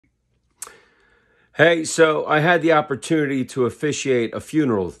Hey, so I had the opportunity to officiate a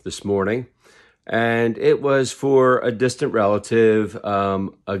funeral this morning, and it was for a distant relative,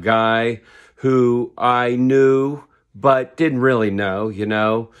 a guy who I knew but didn't really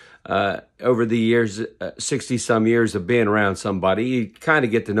know, over the years, 60 some years of being around somebody, you kind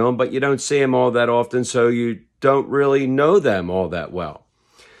of get to know them, but you don't see them all that often, so you don't really know them all that well.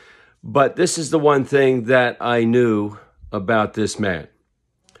 But this is the one thing that I knew about this man.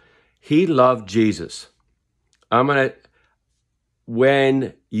 He loved Jesus.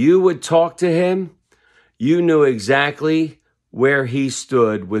 When you would talk to him, you knew exactly where he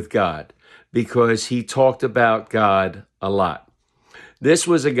stood with God because he talked about God a lot. This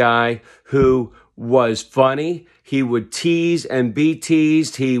was a guy who was funny. He would tease and be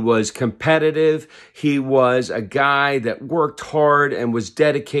teased. He was competitive. He was a guy that worked hard and was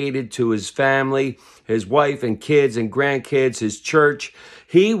dedicated to his family, his wife and kids and grandkids, his church.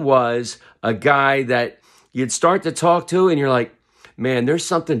 He was a guy that you'd start to talk to and you're like, man, there's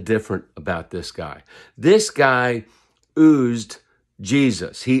something different about this guy. This guy oozed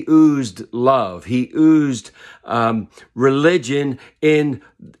Jesus. He oozed love. He oozed religion in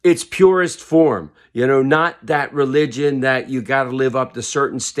its purest form. Not that religion that you got to live up to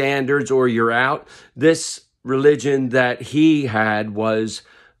certain standards or you're out. This religion that he had was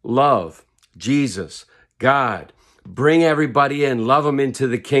love, Jesus, God. Bring everybody in, love them into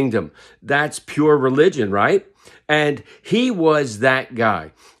the kingdom. That's pure religion, right? And he was that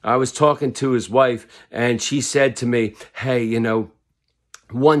guy. I was talking to his wife and she said to me, hey,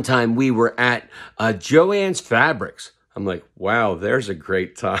 one time we were at Joann's Fabrics. I'm like, wow, there's a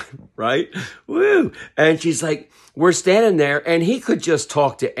great time, right? Woo. And she's like, we're standing there and he could just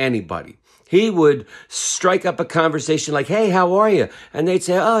talk to anybody. He would strike up a conversation like, hey, how are you? And they'd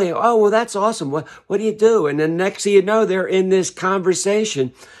say, oh, well, that's awesome. What do you do? And then next thing you know, they're in this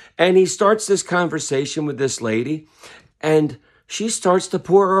conversation. And he starts this conversation with this lady and she starts to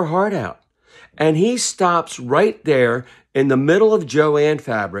pour her heart out. And he stops right there in the middle of Joann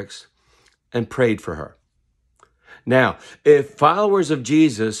Fabrics and prayed for her. Now, if followers of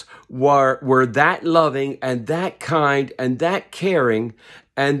Jesus were that loving and that kind and that caring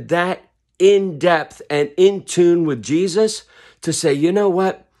and that in depth and in tune with Jesus to say, you know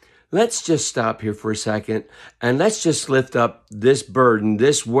what? Let's just stop here for a second and let's just lift up this burden,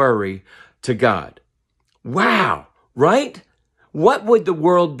 this worry to God. Wow, right? What would the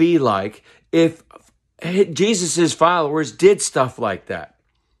world be like if Jesus's followers did stuff like that?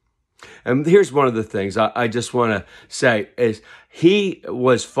 And here's one of the things I just want to say is he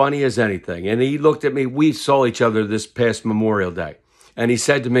was funny as anything. And he looked at me. We saw each other this past Memorial Day. And he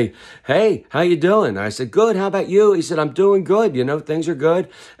said to me, hey, how you doing? I said, good. How about you? He said, I'm doing good. Things are good.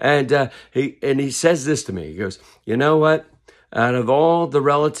 And he says this to me. He goes, you know what? Out of all the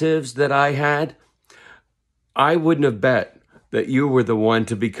relatives that I had, I wouldn't have bet that you were the one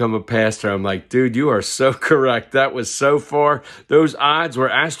to become a pastor. I'm like, dude, you are so correct. That was so far. Those odds were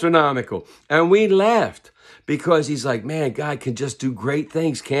astronomical. And we laughed. Because he's like, man, God can just do great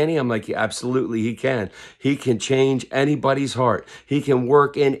things, can he? I'm like, yeah, absolutely, he can. He can change anybody's heart. He can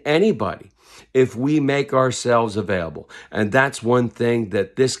work in anybody if we make ourselves available. And that's one thing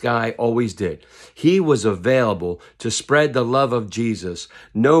that this guy always did. He was available to spread the love of Jesus,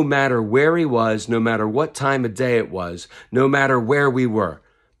 no matter where he was, no matter what time of day it was, no matter where we were.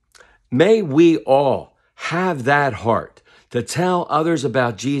 May we all have that heart to tell others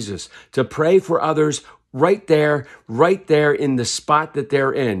about Jesus, to pray for others right there in the spot that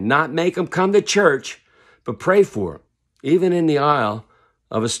they're in. Not make them come to church, but pray for them, even in the aisle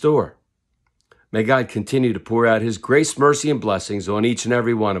of a store. May God continue to pour out his grace, mercy, and blessings on each and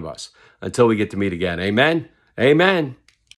every one of us until we get to meet again. Amen. Amen.